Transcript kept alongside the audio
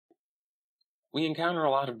We encounter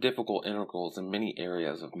a lot of difficult integrals in many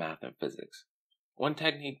areas of math and physics. One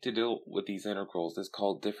technique to deal with these integrals is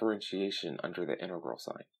called differentiation under the integral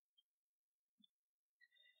sign.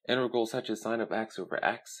 Integrals such as sine of x over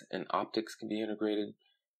x in optics can be integrated,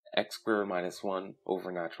 x squared minus 1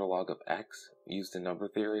 over natural log of x used in number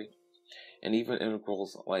theory, and even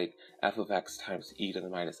integrals like f of x times e to the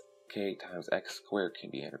minus k times x squared can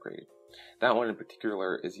be integrated. That one in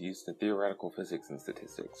particular is used in theoretical physics and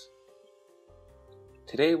statistics.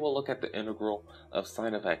 Today we'll look at the integral of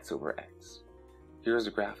sine of x over x. Here's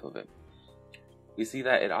a graph of it. We see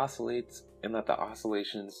that it oscillates and that the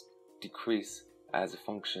oscillations decrease as a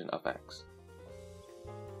function of x.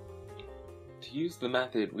 To use the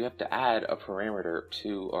method, we have to add a parameter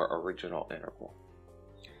to our original integral.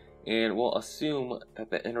 And we'll assume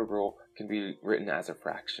that the integral can be written as a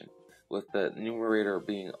fraction, with the numerator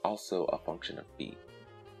being also a function of b.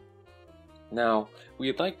 Now,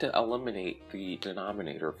 we'd like to eliminate the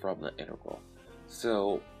denominator from the integral.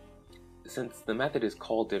 So, since the method is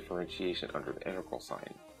called differentiation under the integral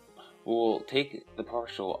sign, we'll take the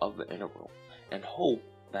partial of the integral and hope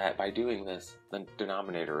that by doing this, the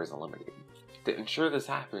denominator is eliminated. To ensure this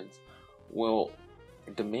happens, we'll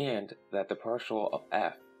demand that the partial of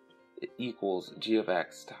f equals g of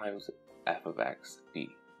x times f of x b.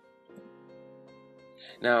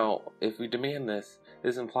 Now, if we demand this,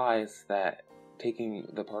 this implies that taking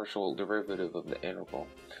the partial derivative of the integral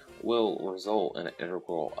will result in an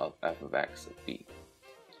integral of f of x of b.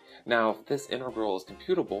 Now, if this integral is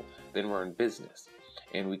computable, then we're in business,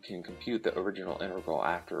 and we can compute the original integral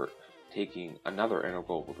after taking another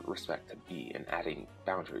integral with respect to b and adding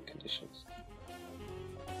boundary conditions.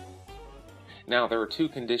 Now, there are two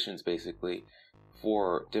conditions basically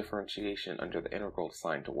for differentiation under the integral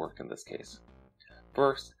sign to work in this case.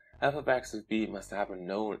 First, f of x of b must have a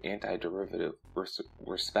known antiderivative with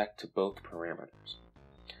respect to both parameters.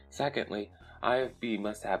 Secondly, I of b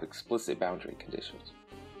must have explicit boundary conditions.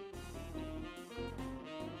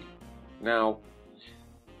 Now,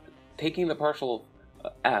 taking the partial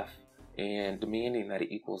of f and demanding that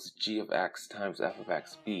it equals g of x times f of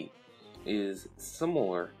x b is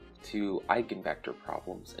similar to eigenvector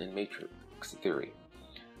problems in matrix theory.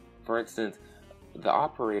 For instance, the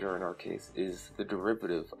operator in our case is the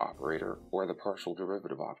derivative operator or the partial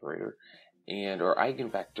derivative operator, and our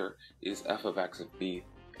eigenvector is f of x of b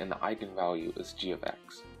and the eigenvalue is g of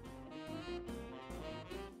x.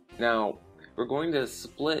 Now, we're going to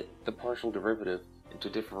split the partial derivative into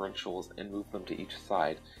differentials and move them to each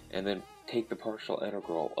side, and then take the partial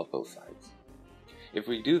integral of both sides. If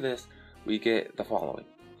we do this, we get the following.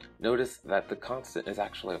 Notice that the constant is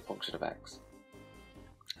actually a function of x.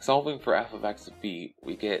 Solving for f of x of b,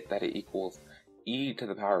 we get that it equals e to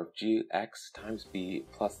the power of gx times b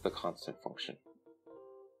plus the constant function.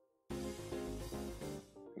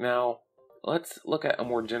 Now, let's look at a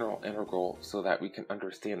more general integral so that we can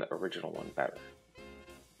understand the original one better.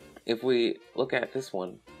 If we look at this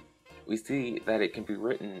one, we see that it can be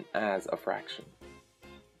written as a fraction,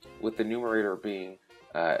 with the numerator being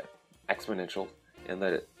exponential and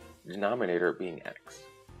the denominator being x.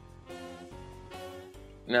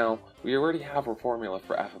 Now, we already have our formula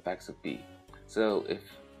for f of x of b, so if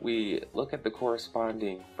we look at the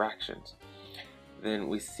corresponding fractions, then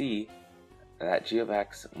we see that g of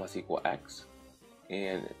x must equal x,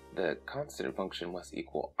 and the constant function must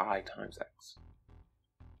equal I times x.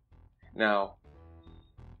 Now,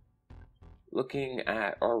 looking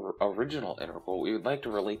at our original integral, we would like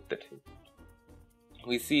to relate the two.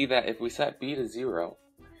 We see that if we set b to 0,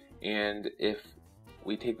 and if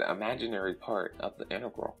we take the imaginary part of the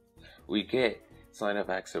integral, we get sine of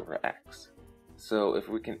x over x. So if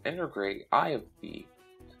we can integrate I of b,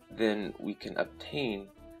 then we can obtain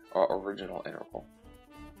our original integral.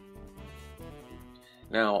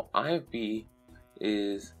 Now, I of b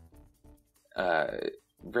is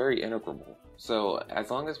very integrable, so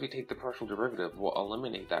as long as we take the partial derivative, we'll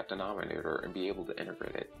eliminate that denominator and be able to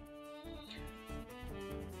integrate it.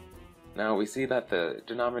 Now we see that the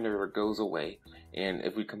denominator goes away, and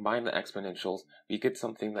if we combine the exponentials, we get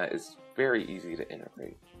something that is very easy to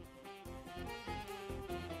integrate.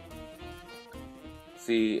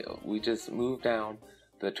 See, we just move down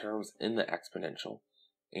the terms in the exponential,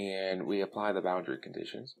 and we apply the boundary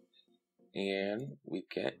conditions, and we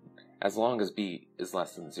get, as long as b is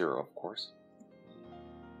less than 0, of course,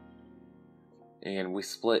 and we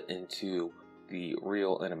split into the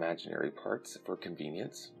real and imaginary parts for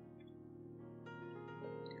convenience.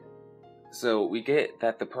 So we get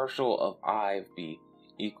that the partial of I of b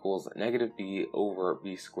equals negative b over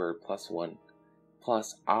b squared plus 1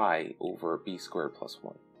 plus I over b squared plus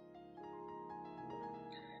 1.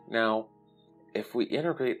 Now, if we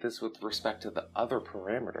integrate this with respect to the other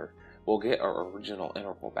parameter, we'll get our original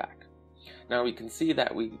integral back. Now we can see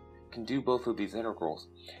that we can do both of these integrals,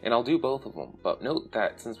 and I'll do both of them, but note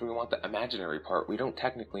that since we want the imaginary part, we don't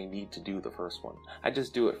technically need to do the first one. I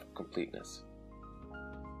just do it for completeness.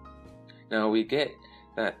 Now we get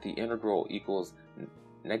that the integral equals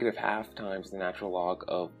 -½ times the natural log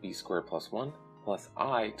of b squared plus 1 plus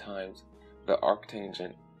I times the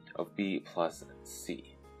arctangent of b plus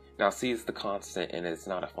c. Now c is the constant and it's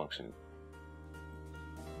not a function.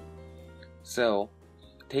 So,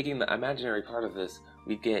 taking the imaginary part of this,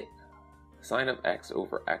 we get sine of x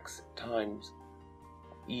over x times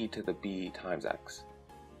e to the b times x.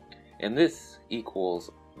 And this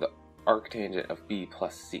equals the arctangent of b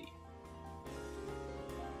plus c.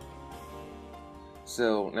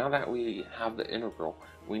 So now that we have the integral,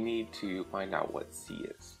 we need to find out what c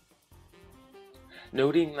is.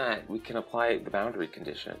 Noting that we can apply the boundary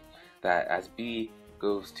condition that as b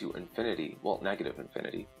goes to infinity, well, negative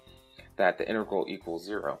infinity, that the integral equals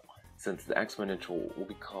 0, since the exponential will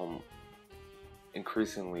become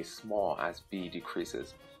increasingly small as b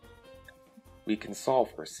decreases. We can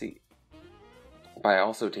solve for c by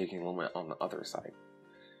also taking limit on the other side.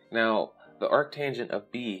 Now, the arctangent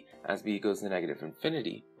of b as b goes to negative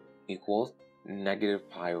infinity equals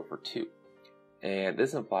 -π/2, and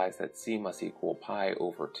this implies that c must equal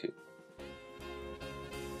π/2.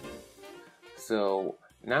 So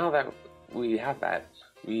now that we have that,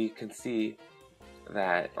 we can see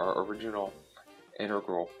that our original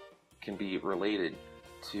integral can be related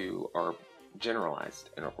to our generalized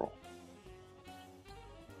integral.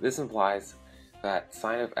 This implies that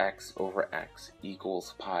sine of x over x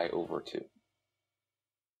equals π/2.